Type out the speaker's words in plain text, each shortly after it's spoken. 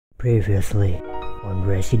Previously on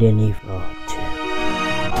Resident Evil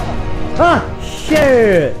 2. Ah,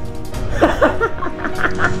 shit!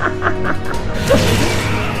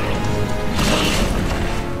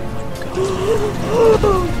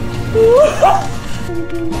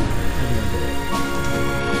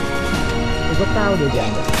 Gue tahu deh dia.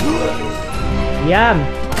 Diam.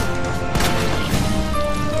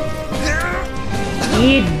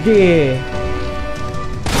 Ide.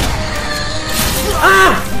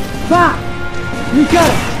 Ah! Fuck! Mikir!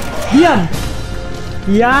 Diam!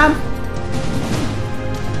 Diam!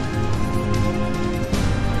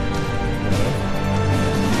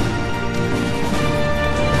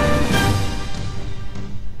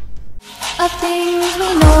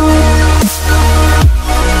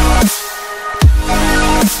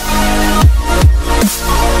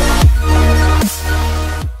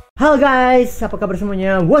 Halo guys, apa kabar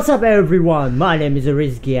semuanya? What's up everyone? My name is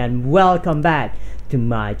Rizky and welcome back to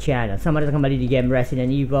my channel. Selamat datang kembali di game Resident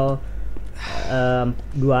Evil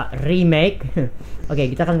 2 Remake. Oke,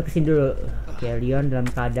 kita akan kesini dulu. Oke, Leon dalam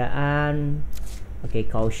keadaan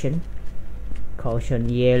caution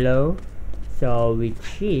yellow, so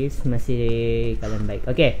which is masih keadaan baik.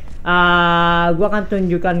 Gua akan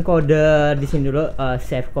tunjukkan kode di sini dulu.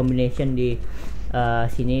 Save combination di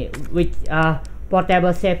sini, which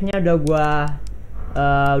portable save-nya udah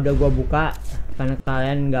gua buka, karena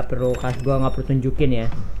kalian nggak perlu tunjukin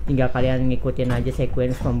ya, tinggal kalian ngikutin aja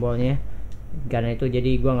sequence tombolnya. Karena itu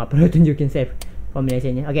jadi gua nggak perlu tunjukin save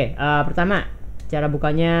combination-nya. Pertama cara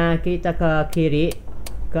bukanya, kita ke kiri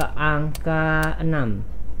ke angka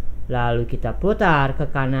 6, lalu kita putar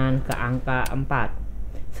ke kanan ke angka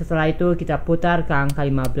 4. Setelah itu kita putar ke angka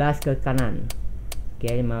 15 ke kanan.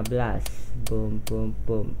 15, boom boom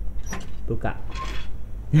boom, buka.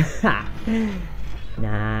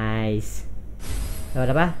 Nice. Dapat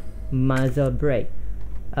apa? Muzzle brake.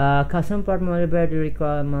 Custom part muzzle brake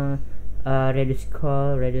recall, reduce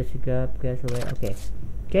call, reduce gap, gas away.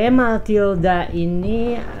 Kayak Matilda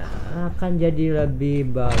ini akan jadi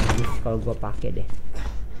lebih bagus kalau gue pakai deh,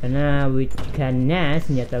 karena karena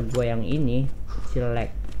senjata gue yang ini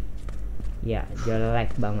jelek ya,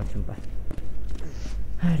 jelek banget sumpah.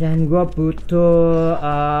 Dan gue butuh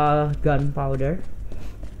gunpowder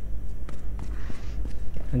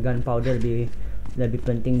lebih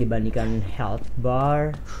penting dibandingkan health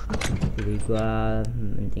bar, jadi gue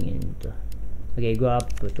pentingin itu. Gue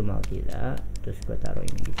butuh Matilda, terus gue taruh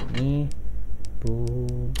ini di sini.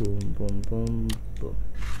 Boom boom boom boom boom.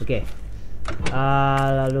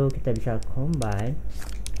 Lalu kita bisa combine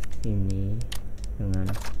ini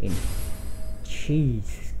dengan ini.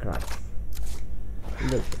 Jesus Christ,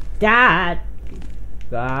 look at that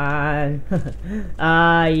kan.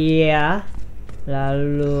 Iya.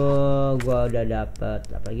 Lalu gua udah dapet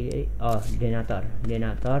apa lagi? Oh, denator.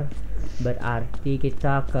 Berarti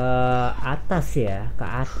kita ke atas ya, ke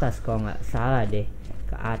atas kalau nggak salah deh,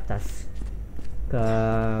 ke atas ke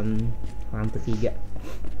lantai 3.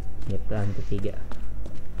 Ya, lantai 3.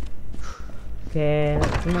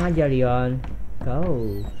 Tenang aja Leon,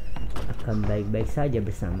 kau akan baik-baik saja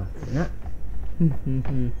bersama karena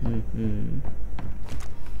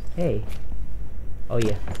hey, oh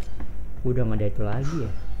iya, udah nggak ada itu lagi ya.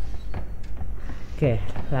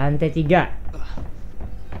 Lantai 3.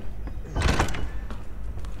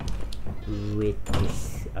 Which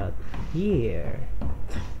is up here.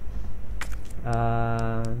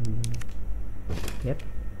 Yep.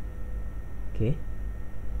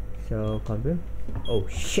 So confirm. Oh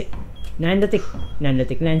shit. 9 detik, 9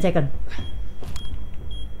 second.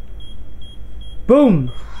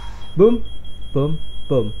 Boom, boom, boom,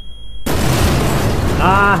 boom.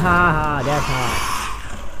 That's hot.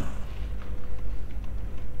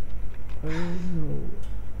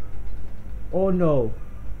 Oh no.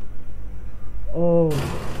 Oh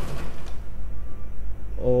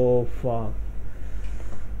fuck.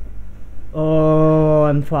 Oh,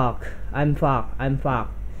 I'm fucked.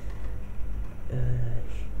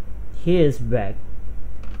 He is back.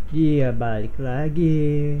 Dia balik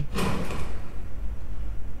lagi.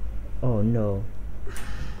 Oh no.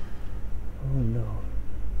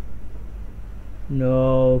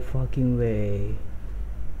 No fucking way.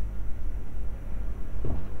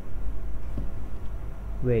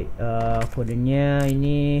 Wait, kodenya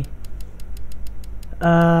ini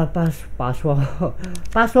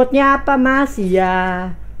passwordnya apa mas?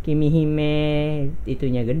 Ya, Kimihime,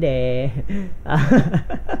 itunya gede.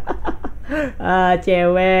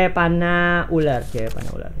 Cewek panah ular. Cewek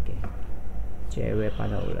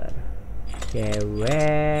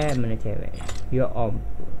mana cewek? Yo om,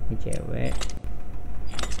 ini cewek.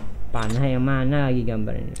 Panah yang mana lagi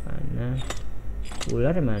gambar ini? Panah.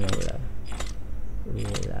 Ular mana ular?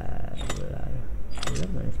 Ular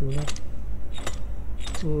mana sih ular?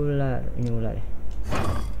 Ular, ini ular ya.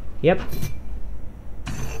 Yep.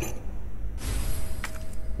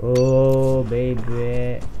 Oh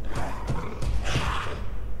baby.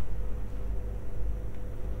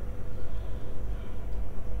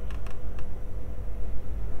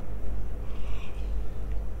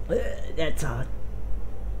 That's hot.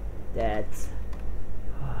 That's.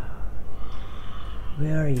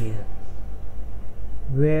 Where are you?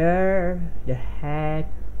 Where the heck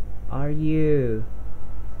are you?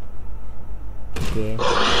 Okay.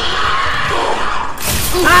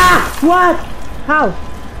 Ah! What? How?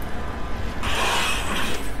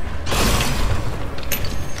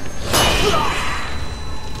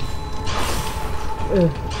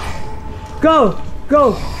 Go!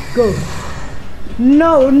 Go! Go!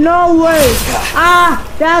 No! No way! Ah!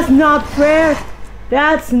 That's not fair!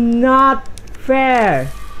 That's not fair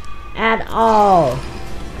at all.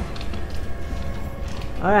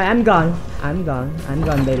 Alright, I'm gone. I'm gone. I'm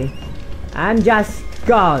gone, baby. I'm just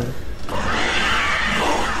gone.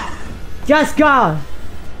 Just gone.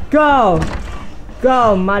 Go.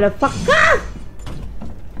 Go, motherfucker.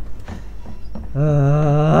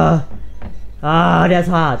 That's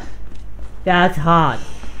hot. That's hot.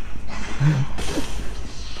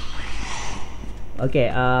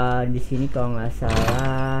 Oke, di sini kalau nggak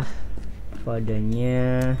salah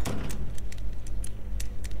kodenya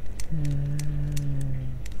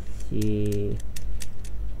si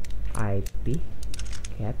IP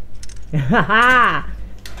cap.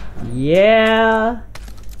 Yeah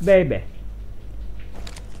baby,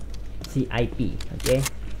 si IP, oke.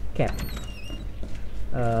 Cap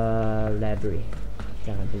library,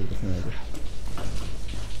 jangan pergi ke sini lagi.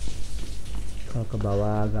 Kalau ke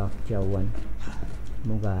bawah agak jauhan.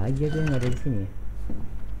 Semoga aja dia nggak ada di sini.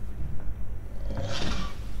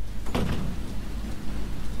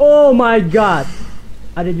 Oh my god,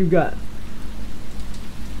 ada juga.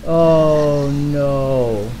 Oh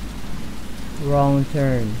no, wrong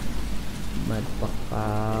turn,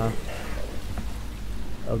 motherfucker.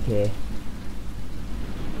 Oke.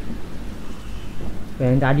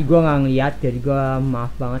 Yang tadi gua nggak ngeliat, jadi gua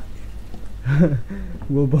maaf banget.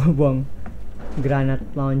 Gua buang granat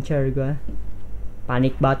launcher gua.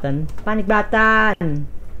 Panic button.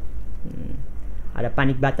 Ada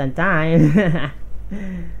panic button time.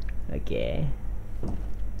 Okay.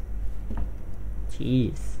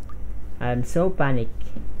 Jeez, I'm so panic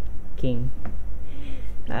king.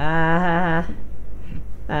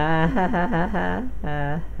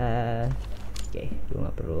 Oke, gue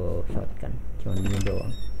nggak perlu shotgun, cuma ini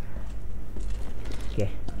doang. Oke,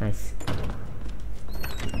 nice.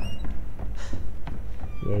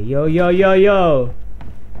 Yo.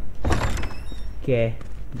 Oke,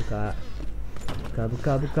 buka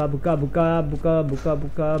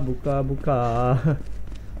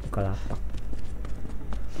lapak.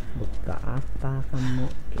 Buka apa kamu?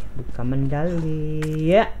 Oke, buka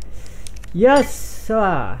medali ya. Yes.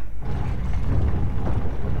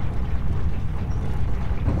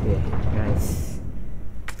 Oke, nice.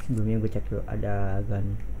 Sebelumnya gue cek dulu ada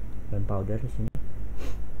gunpowder di sini.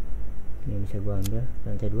 Ini bisa gue ambil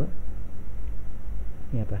lantai 2.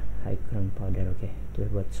 Ini apa? High gunpowder. Oke,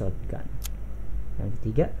 terus buat shotgun. Yang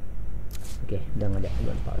ketiga, oke, udah nggak ada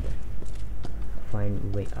gunpowder. Find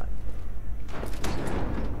way out.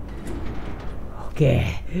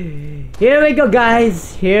 Okay, here we go,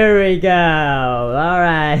 guys. Here we go. All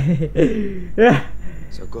right.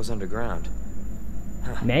 So it goes underground.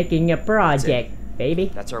 Huh. Making a project,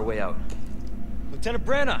 baby. That's our way out. Lieutenant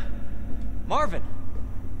Branna, Marvin.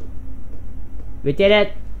 We did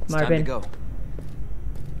it, It's Marvin. time to go.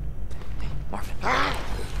 Hey, Marvin.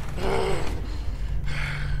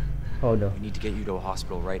 Oh no. We need to get you to a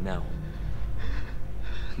hospital right now.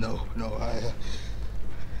 No,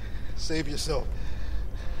 save yourself.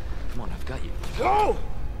 Come on, I've got you. Go!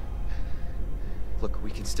 Look, we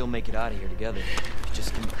can still make it out of here together.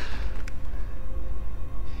 Just can...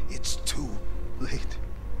 It's too late.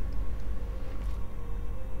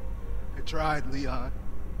 I tried, Leon.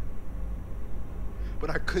 But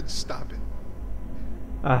I couldn't stop it.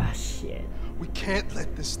 Ah, shit. We can't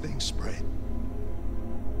let this thing spread.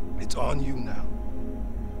 It's on you now.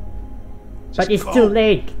 But Just it's go. too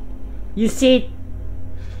late. You see,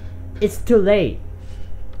 it's too late.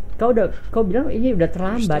 Kau bilang ini udah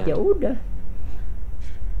terlambat, ya udah.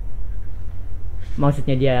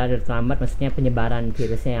 Maksudnya dia udah terlambat, maksudnya penyebaran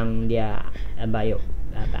virusnya yang dia bio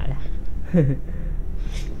apa lah.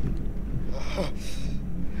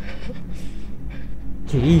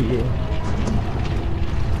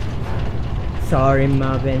 Sorry,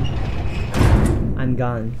 Marvin. I'm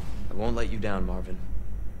gone. I won't let you down, Marvin.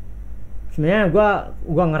 Sebenarnya gua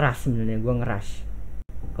ngeras sebenarnya, gua ngeras.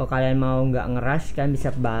 Kalau kalian mau nggak ngeras, kalian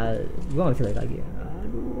bisa gua nggak bisa balik lagi.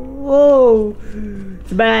 Aduh.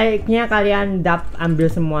 Sebaiknya kalian ambil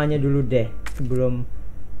semuanya dulu deh sebelum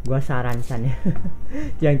gua sarankannya.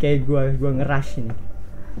 Jangan kayak gua ngeras ini.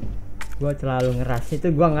 Gua terlalu ngeras.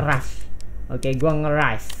 Itu gua ngeras. Oke, gua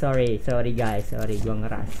ngeras. Sorry guys, gua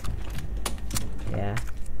ngeras. Ya.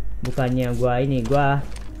 Bukannya gua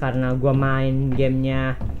karena gua main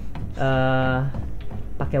gamenya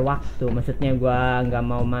pakai waktu, maksudnya gua nggak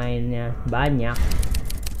mau mainnya banyak.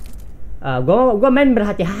 Gua main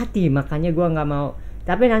berhati-hati, makanya gua nggak mau.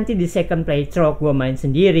 Tapi nanti di second playthrough gua main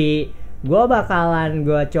sendiri, gua bakalan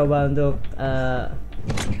coba untuk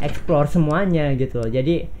explore semuanya gitu.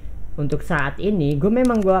 Jadi untuk saat ini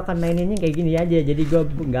gua akan maininnya kayak gini aja. Jadi gua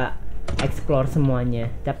nggak explore semuanya,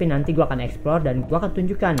 tapi nanti gua akan explore dan gua akan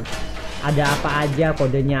tunjukkan ada apa aja,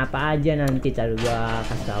 kodenya apa aja, nanti gua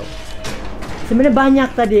kasih tahu. Sebenarnya banyak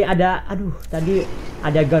tadi tadi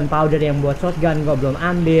ada gunpowder yang buat shotgun gua belum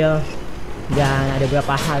ambil, dan ada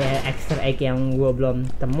beberapa hal extra egg yang gua belum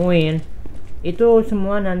temuin. Itu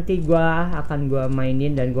semua nanti gua akan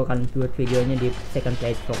mainin dan gua akan buat videonya di second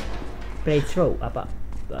playthrough apa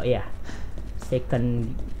ya,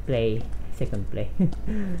 second play.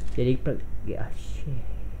 Jadi ya shit.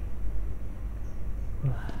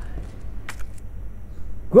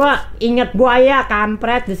 Gua inget buaya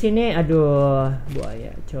kampret di sini. Aduh, buaya,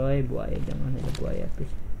 coy, buaya, jangan ada buaya,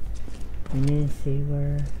 please. Ini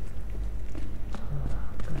sewer.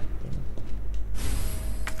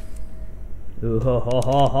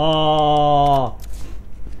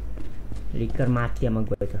 Liker mati sama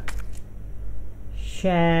gue itu.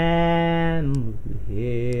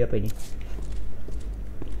 Apa ini?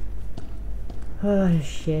 Oh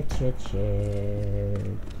shit.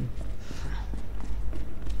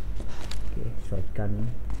 Oke, shotgun.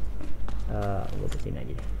 Gue putin aja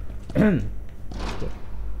deh. Oke.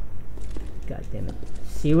 God damn it.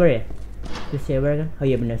 Sewer ya? Itu sewer kan? Oh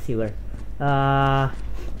iya benar sewer.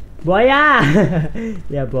 Buaya.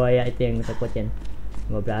 Ya buaya itu yang takutin.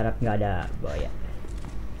 Gue berharap nggak ada buaya.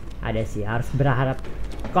 Ada sih, harus berharap.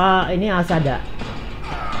 Kalau ini harus ada.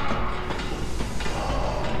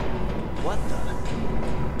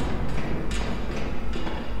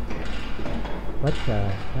 What the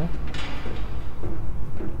huh?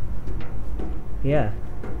 Ya,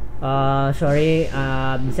 sorry,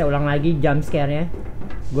 bisa ulang lagi jump scare-nya.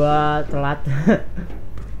 Gua telat.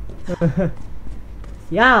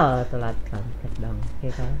 Sial, telat kan, dong. Oke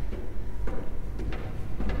kan?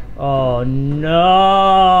 Oh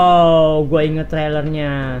no, gue inget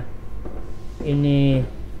trailernya. Ini,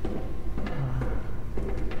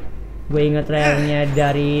 gue inget trailernya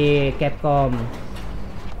dari Capcom.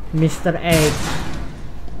 Mr. X,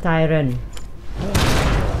 Tyrant.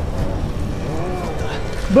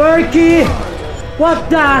 Berkey! What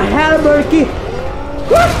the hell, Berkey?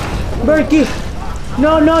 What? Berkey!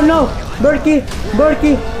 No! Berkey!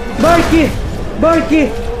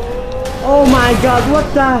 Oh my god, what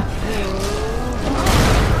the?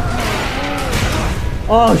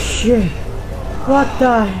 Oh shit! What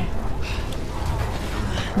the?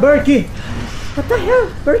 Berkey! What the hell,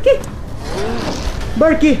 Berkey?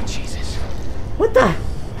 Jesus. What the?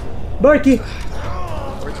 Berkey!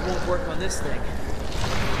 Words won't work on this thing.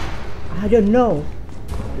 I don't know.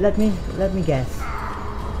 Let me guess.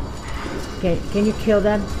 Can you kill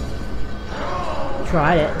them?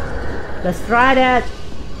 Try it. Let's try that.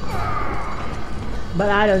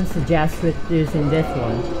 But I don't suggest with using this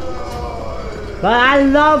one. But I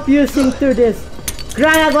love using this.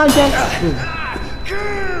 Granite launcher. Ooh.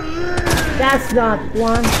 That's not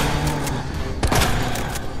one.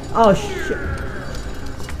 Oh shit.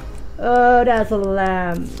 Oh, that's a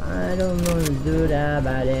lamb. I don't want to do that,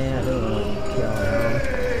 but I don't want to kill him.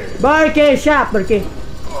 Berkey, shot, Berkey.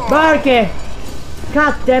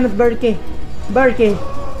 God damn it, Berkey. Berkey.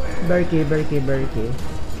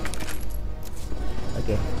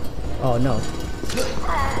 Okay. Oh no.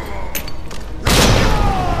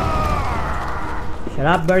 Shut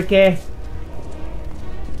up, Berkey.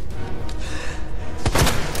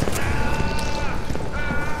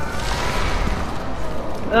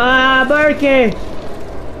 Berkey!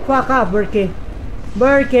 Fuck up, Berkey!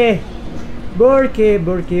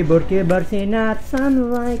 Bersinar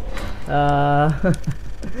sunlight.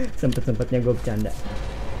 Sempet-sempetnya gue bercanda.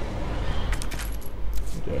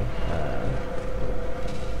 Oke.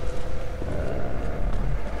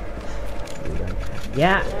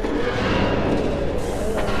 Ya.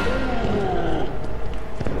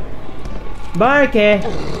 Berkey!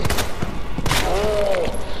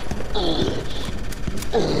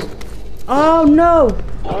 Oh no!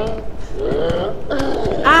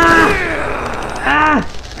 Ah! Ah!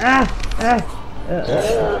 Ah! Ah!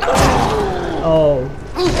 Oh!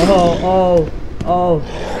 Oh! Oh! Oh! Oh!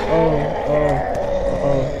 Oh! Oh!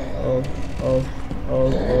 Oh! Oh! Oh!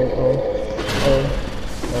 Oh! Oh!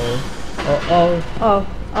 Oh! Oh! Oh!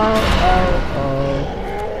 Oh!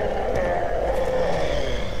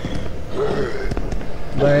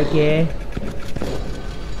 Berke.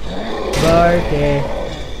 Berke.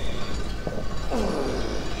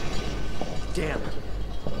 Damn.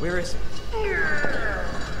 Where is it?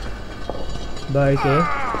 Berke.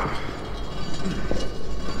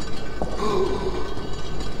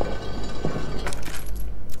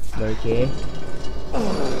 Berke.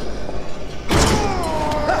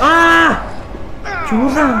 Ah!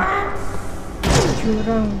 Curang.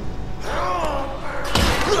 Curang.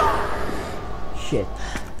 Shit.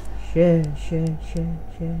 Shit. Shit. Shit.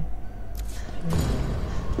 Shit.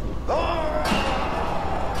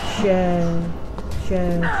 Shit. Shit.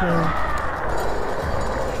 Shit.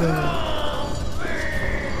 Shit.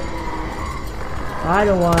 I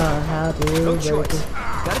don't wanna help you. No choice.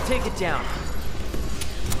 Gotta take it down.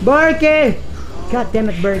 Berke! God damn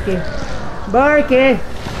it, Berke! Berke!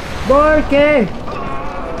 Berke!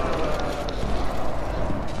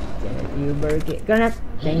 Damn it, you Berke. Granat!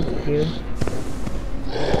 Thank you.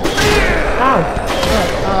 Ow!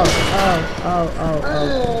 Oh, oh, oh, oh, oh.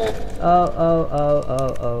 Oh, oh, oh, oh,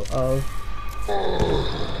 oh, oh.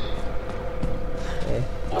 Okay.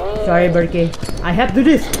 Sorry, Berke. I have to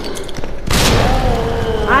do this!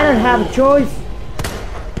 I don't have a choice!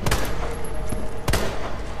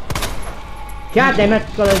 God damn it,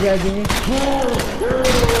 kalau dia gini.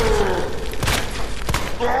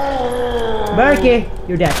 Berke,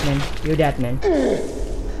 you dead man, you dead man.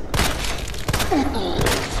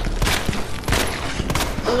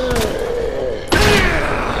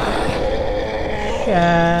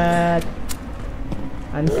 Shit.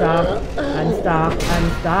 I'm stuck, I'm stuck, I'm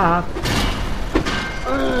stuck.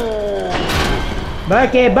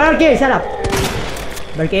 Berke, Berke, shut up.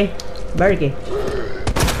 Berke, Berke.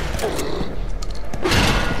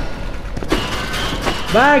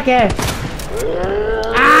 Berke!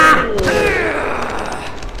 Ah!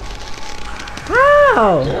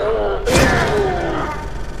 How?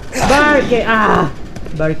 Berke! Ah!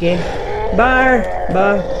 Berke! Berke!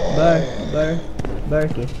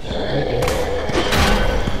 Berke!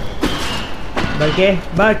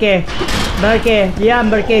 Berke! Berke!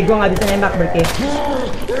 Diam, Berke! Gua nggak bisa nembak, Berke.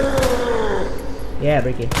 Yeah,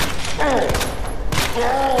 Berke.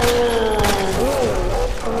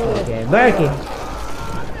 Oke, Berke.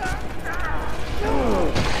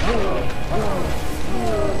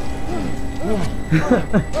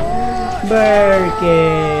 Berke.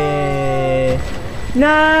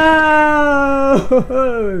 No.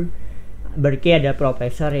 Berke ada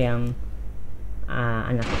profesor yang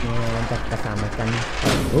anaknya loncat keselamatan.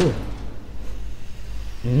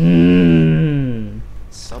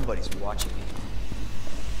 Somebody's watching me.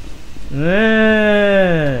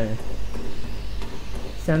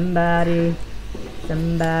 Somebody.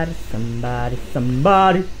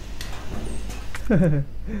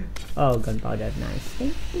 Oh, gunpowder, nice.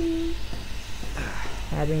 Thank you.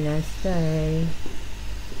 Have a nice day.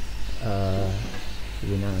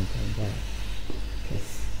 You know,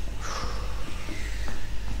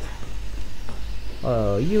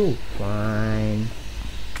 oh, you fine.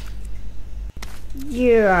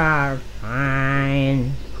 You are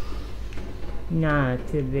fine. Not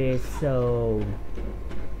to be so.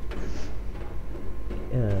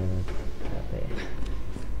 Apa ya?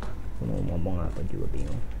 Mau ngomong apa juga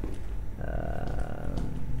bingung.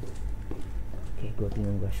 Oke, gue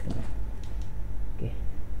bingung gue sekarang. Oke.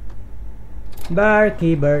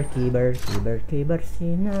 Berke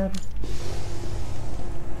bersinar.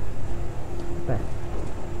 Apa?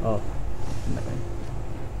 Oh, jembatan.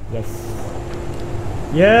 Yes.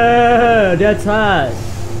 Yeah, that's us.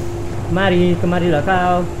 Kemarilah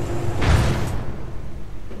kau.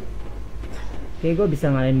 Oke, gue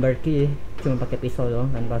bisa ngalahin Berke cuma pakai pistol doang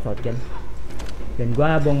tanpa shotgun. Dan gue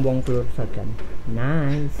buang-buang peluru shotgun.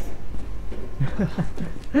 Nice.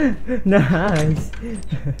 Nice.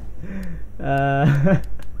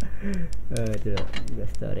 Itu gue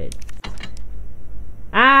storage.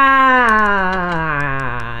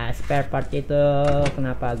 Spare part itu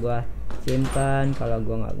kenapa gue simpan kalau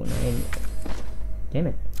gue nggak gunain?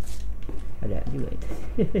 Damn it. Ada juga itu.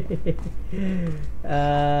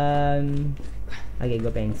 Oke,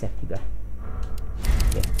 gue pengen save juga.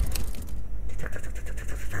 Oke.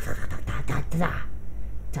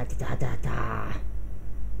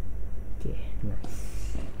 Oke,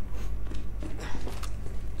 nice.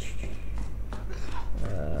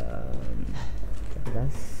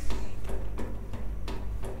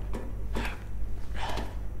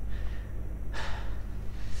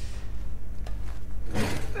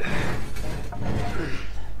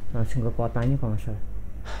 Langsung ke kotanya kalau nggak salah.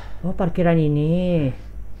 Oh, parkiran ini.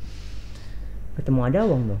 Ketemu ada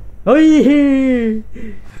uang dong. Oh iya.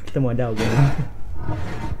 Ketemu ada uang.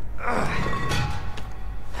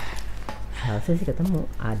 Harusnya sih ketemu.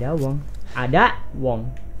 Ada uang. Ada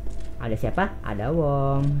uang. Ada siapa? Ada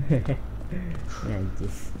uang.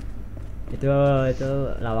 Najis. Itu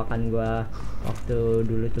lawakan gua waktu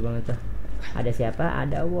dulu tuh banget tuh. Ada siapa?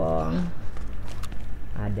 Ada uang.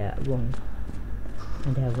 Ada uang.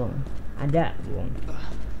 Ada uang. Ada uang.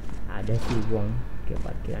 Ada si uang. Oke,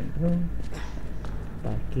 parkiran penuh.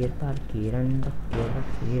 Parkiran.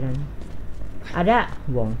 Ada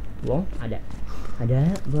uang. Uang ada.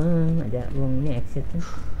 Ada uang. Ini exit kan.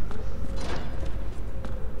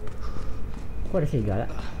 Kok ada serigala?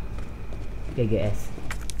 GGS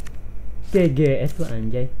tuh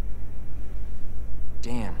anjay.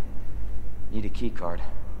 Damn. Need a key card.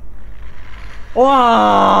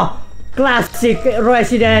 Wah, classic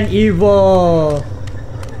Resident Evil.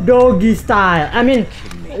 Doggy style. I mean,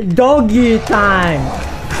 doggy time.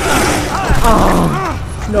 Oh.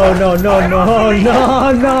 No.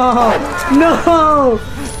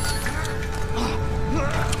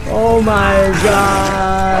 Oh my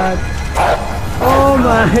god.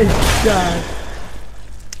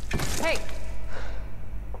 Hey,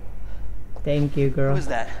 Thank you, girl. Who was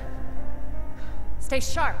that? stay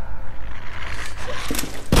sharp.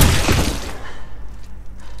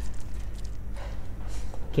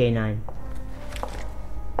 K9.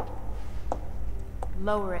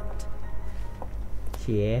 Lower it.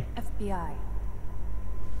 Yeah. FBI.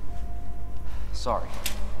 Sorry.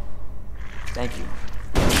 Thank you.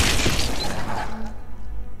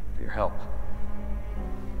 For your help.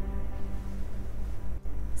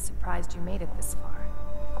 Surprised you made it this far.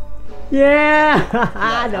 Yeah!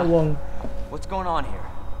 Ada wong. What's going on here?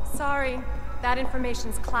 Sorry, that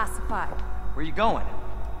information's classified. Where are you going?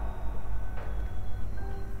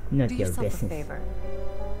 Not Do your yourself a business. favor.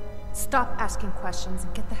 Stop asking questions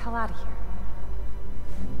and get the hell out of here.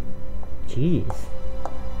 Jeez.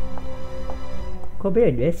 Kok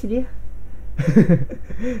beda sih dia?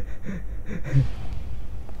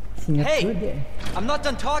 Singkat Hey! gue dia. I'm not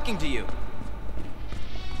done talking to you.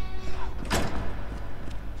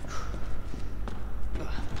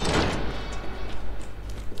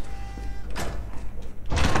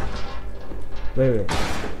 Wait.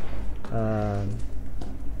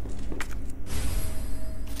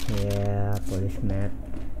 Yeah, police map.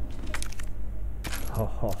 Ho.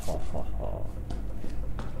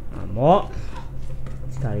 Ammo.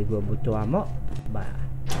 Sekali gua butuh ammo, enggak.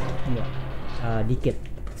 Dikit.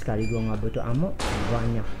 Sekali gua nggak butuh ammo,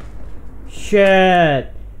 banyak.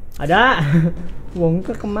 Shit. Ada. Wong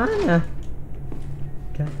ke kemana?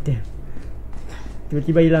 God damn.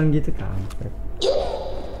 Tiba-tiba hilang gitu, kampret.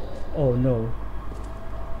 Oh no.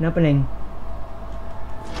 Kenapa, Neng?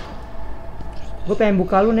 Gue pengen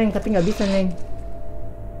buka lu, Neng, tapi nggak bisa, Neng.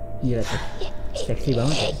 Gila tuh. Seksi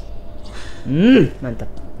banget ya. Mantap.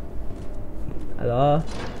 Halo.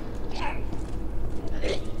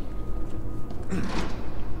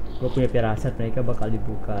 Gue punya firasat mereka bakal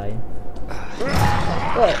dibukain.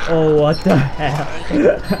 Oh, what the hell?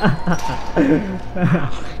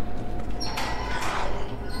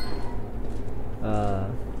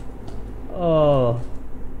 Oh.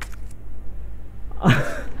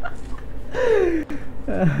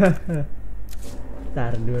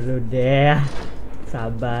 Ntar dulu deh.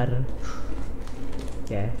 Sabar.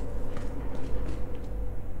 Oke.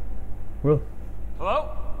 Bro. Hello?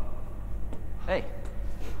 Hey. I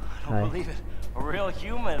Hi. don't believe it. A real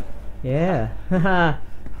human. Yeah.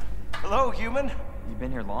 Hello, human. You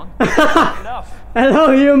been here long? Enough.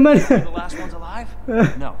 Hello, human. You're the last ones alive?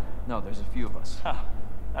 No, there's a few of us. Huh.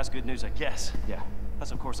 That's good news, I guess. Yeah.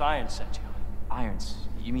 Unless, of course, Irons sent you. Irons.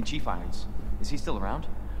 You mean Chief Irons? Is he still around?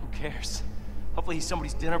 Who cares? Hopefully he's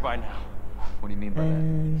somebody's dinner by now. What do you mean by that?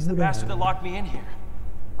 He's the bastard that locked me in here.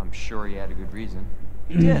 I'm sure he had a good reason.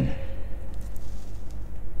 He did.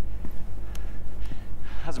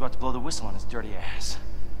 I was about to blow the whistle on his dirty ass.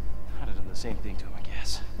 I'd have done the same thing to him, I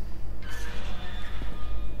guess.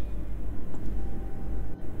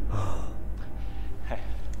 Hey,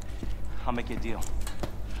 I'll make you a deal.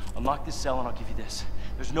 Unlock this cell and I'll give you this.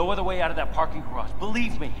 There's no other way out of that parking garage.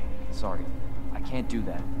 Believe me. Sorry, I can't do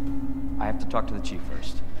that. I have to talk to the chief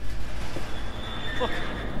first. Look,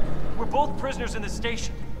 we're both prisoners in this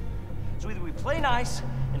station. So either we play nice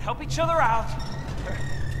and help each other out, or...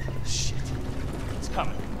 Shit. It's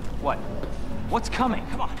coming. What? What's coming?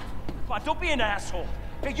 Come on, don't be an asshole.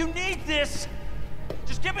 Hey, you need this.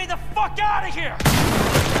 Just get me the fuck out of here.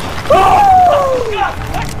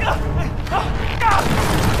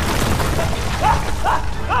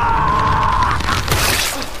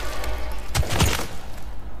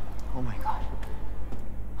 Oh my god.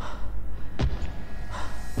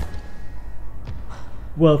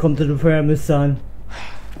 Welcome to the family, son.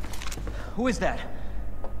 Who is that?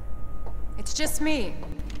 It's just me.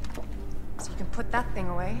 So you can put that thing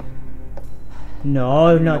away. No,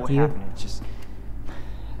 I don't know not what you. happened. It just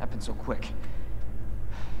happened so quick.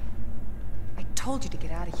 I told you to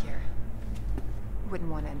get out of here. You wouldn't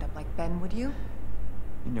want to end up like Ben, would you?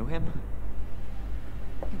 You knew him?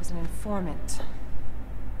 He was an informant.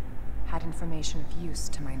 Had information of use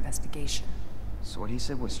to my investigation. So what he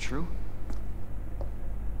said was true?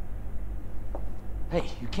 Hey,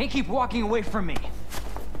 you can't keep walking away from me.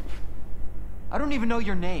 I don't even know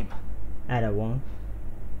your name. Ada Wong.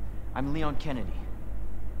 I'm Leon Kennedy.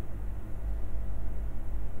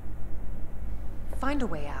 Find a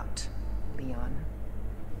way out, Leon.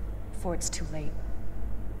 Before it's too late.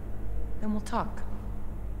 Then we'll talk.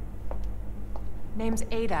 Name's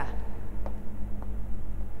Ada.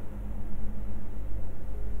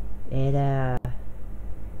 Ada.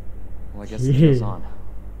 Well, I guess it goes on.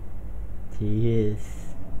 He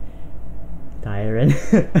is tyrant.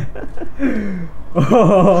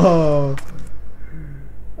 Oh,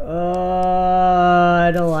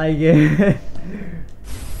 I don't like it.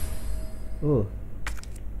 Oh,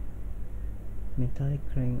 metallic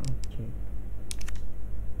crying object.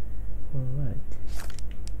 For what?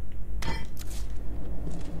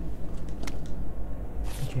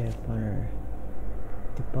 Japaner.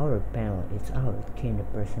 The power panel is out. Can the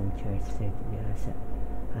person charge the asset?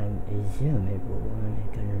 I assume everyone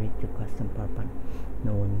can read the custom power panel.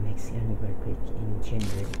 No one makes any graphic in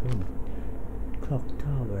generator room. Clock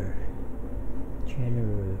tower.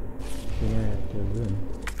 Generator room.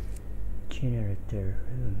 Generator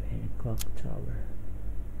room and clock tower.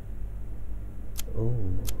 Oh.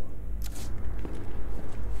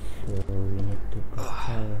 So we need to clock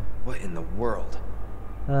tower. What in the world?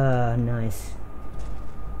 Nice.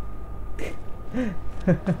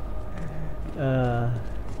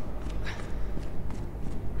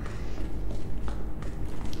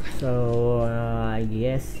 So I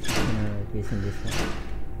guess this and this one.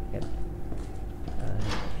 Yep.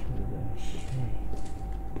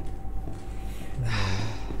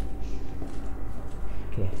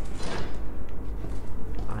 Okay.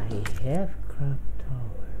 I have clock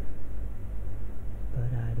tower,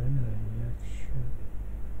 but I don't know. I'm not sure.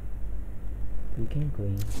 We can go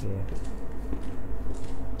in here.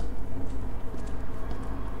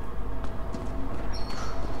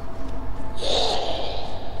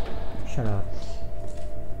 Shut up,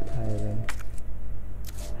 tyrant.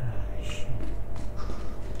 Ah, shit.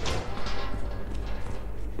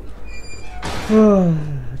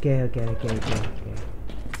 Okay. We can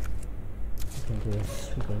do this.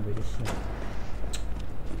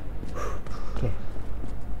 Okay.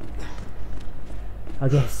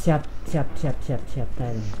 Okay, siap,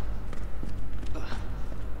 tyrant.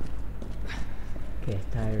 Okay,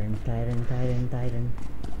 tyrant.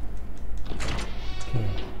 Okay.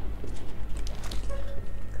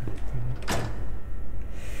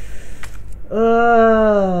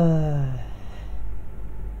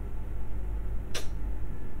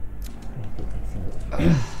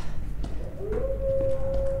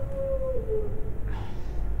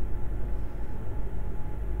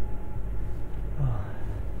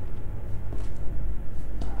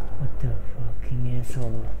 What the fucking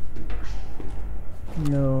asshole?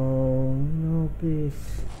 No, please.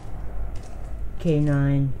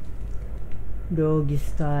 K9, doggy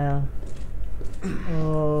style.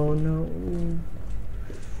 Oh no.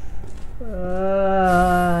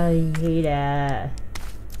 I hate that.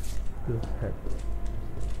 You hurt.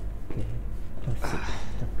 Okay. Toxic.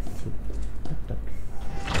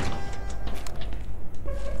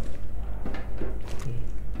 Okay.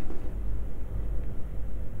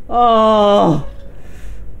 Oh,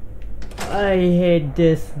 I hate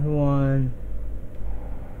this one.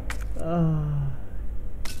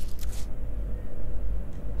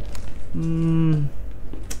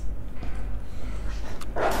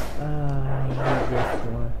 I hate this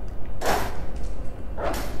one.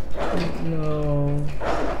 No.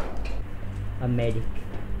 A medic.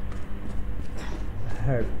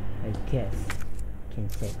 Herb, I guess. Can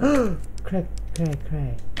say. Cry.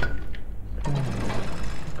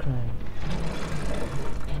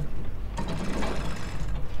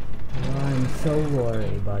 Oh, I'm so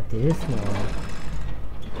worried about this one.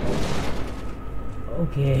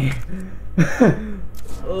 Okay.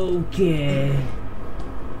 Okay.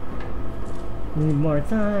 Need more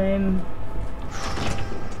time.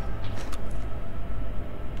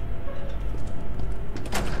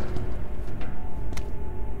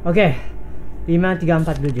 Oke,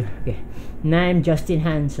 5347. Oke. Name Justin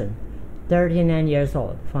Hanson, 39 years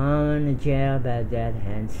old, found in jail by dead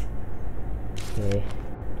hands. Oke,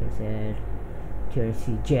 they said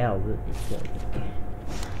Jersey jail will be filled. Okay.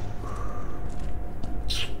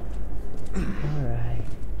 Alright.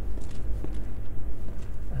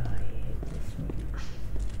 I hate this one.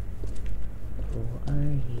 Oh,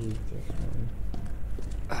 I hate this one.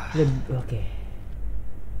 Oke.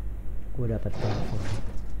 Gue dapat telepon.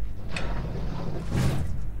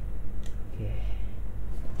 Okay.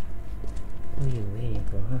 What are you waiting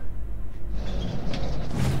for, huh?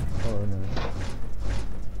 Oh no.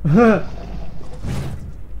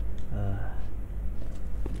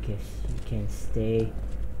 Guess you can stay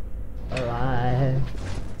alive.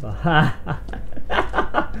 Bye.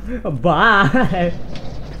 Bye.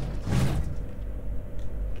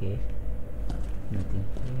 Okay. Nothing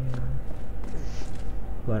here.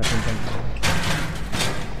 Gua harus pencet.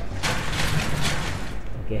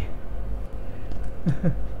 Okay.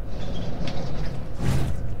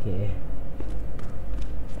 Okay.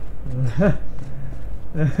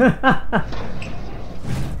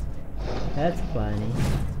 That's funny.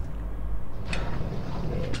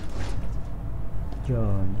 Okay.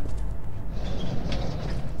 John.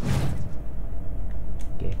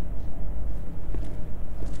 Okay.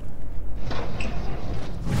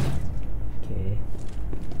 Okay.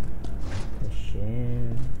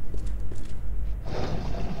 Question.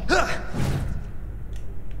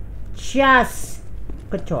 Just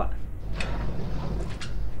kecoa.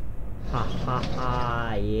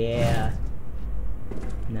 Hahaha, yeah.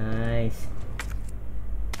 Nice.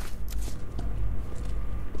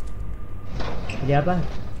 Jadi apa?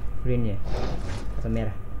 Green ya? Atau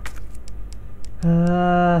merah?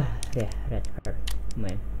 Ya, red card.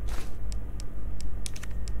 Main.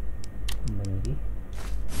 Kembali lagi.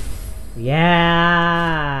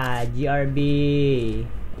 Yeah, GRB.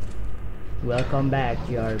 Welcome back,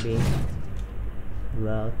 GRB.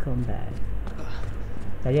 Welcome back.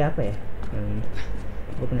 Tadi apa ya? Yang ini.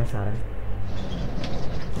 Gue penasaran.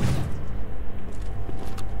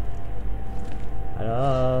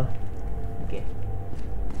 Halo. Oke.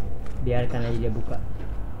 Biarkan aja dia buka.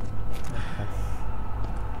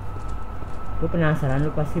 Gue penasaran, lu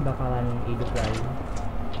pasti bakalan hidup lagi.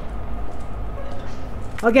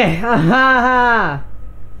 Oke, hahaha.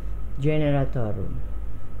 Generator room.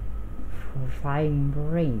 For firing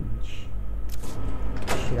range.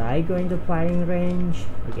 Should I go into firing range?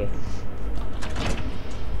 Oke.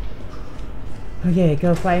 Oke, ke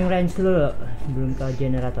firing range dulu sebelum ke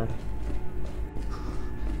generator.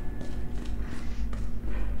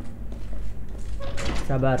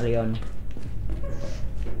 Sabar, Leon.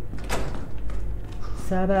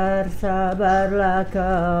 Sabar, sabarlah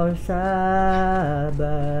kau,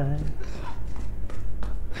 sabar.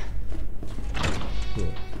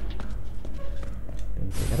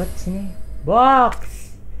 Pintu dapat sini. Box.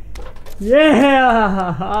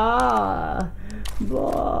 Yeah.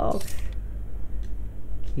 Box.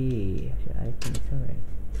 Key. I think it's alright.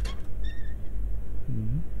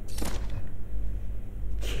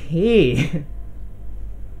 Key.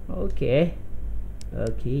 Okay.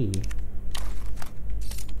 Okay.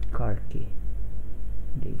 Car key.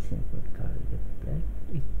 The example car.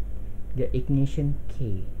 The ignition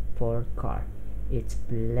key for car. It's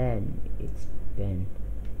blend. It's bend.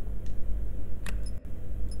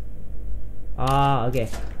 Ah,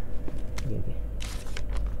 okay. Okay.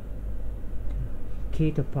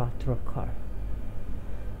 Key to patrol car.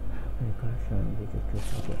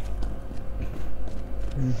 Okay.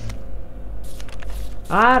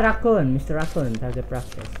 Ah, Raccoon, Mr. Raccoon, target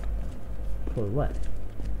practice. For what?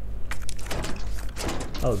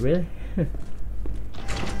 Oh, really?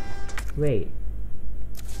 Wait.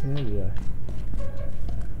 There we are.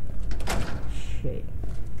 Shit.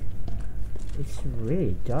 It's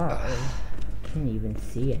really dark. Can't even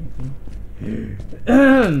see anything.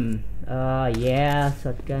 Yeah,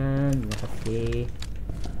 shotgun. Makasih.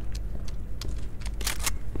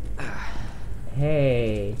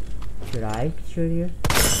 Hey, should I shoot here?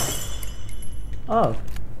 Oh.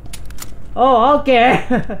 Oh, okay.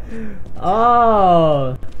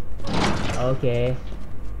 Oh. Okay.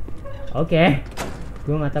 Okay.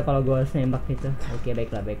 Gue nggak tahu kalau gue harus nembak itu. Oke,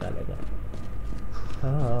 baiklah.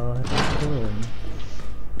 Oh, raccoon.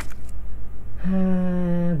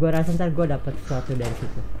 Gue rasa ntar gue dapat sesuatu dari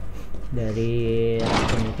situ, dari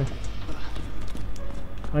raccoon itu.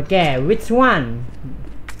 Oke, which one?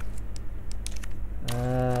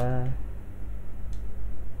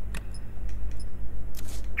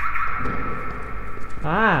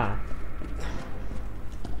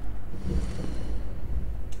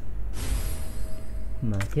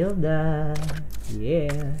 Masih Matilda.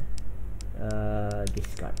 Yeah.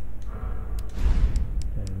 Discard.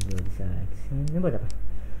 Ini buat apa?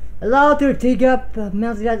 Allow to dig up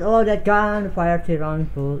Matilda. Allow that gun. Fire to round.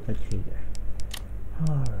 Pull a trigger.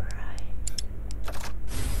 Alright.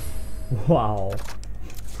 Wow.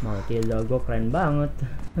 Matilda gue keren banget.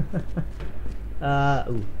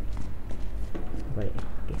 Oke.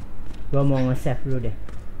 Gue mau nge-save dulu deh.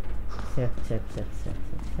 Save.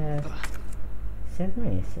 Save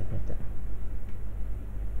mana ya? Save data.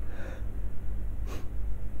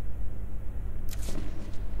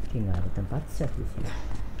 Tinggal ada tempat save di sini.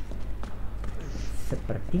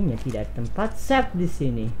 Sepertinya tidak ada tempat save di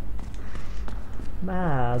sini.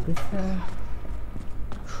 Bagus lah.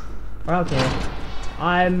 Oke.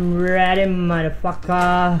 I'm ready,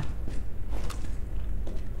 motherfucker.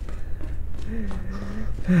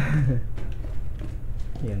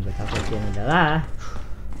 Yang gue takutin adalah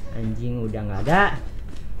anjing udah nggak ada,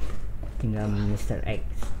 tinggal Mr. X.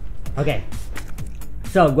 Oke.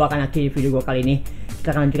 So gue akan akhiri video gue kali ini.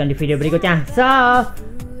 Kita akan lanjutkan di video berikutnya. So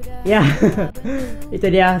ya, itu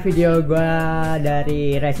dia video gue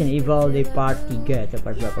dari Resident Evil di part 3 atau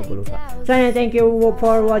part berapa gue lupa. So thank you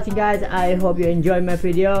for watching guys. I hope you enjoy my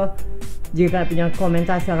video. Jika kalian punya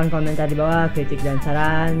komentar, silahkan komentar di bawah. Kritik dan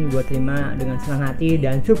saran gue terima dengan senang hati.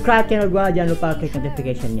 Dan subscribe channel gue, jangan lupa klik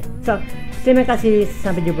notification-nya. So, terima kasih.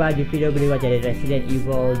 Sampai jumpa di video berikutnya dari Resident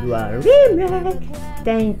Evil 2 Remake.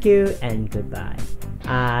 Thank you and goodbye.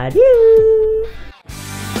 Adieu.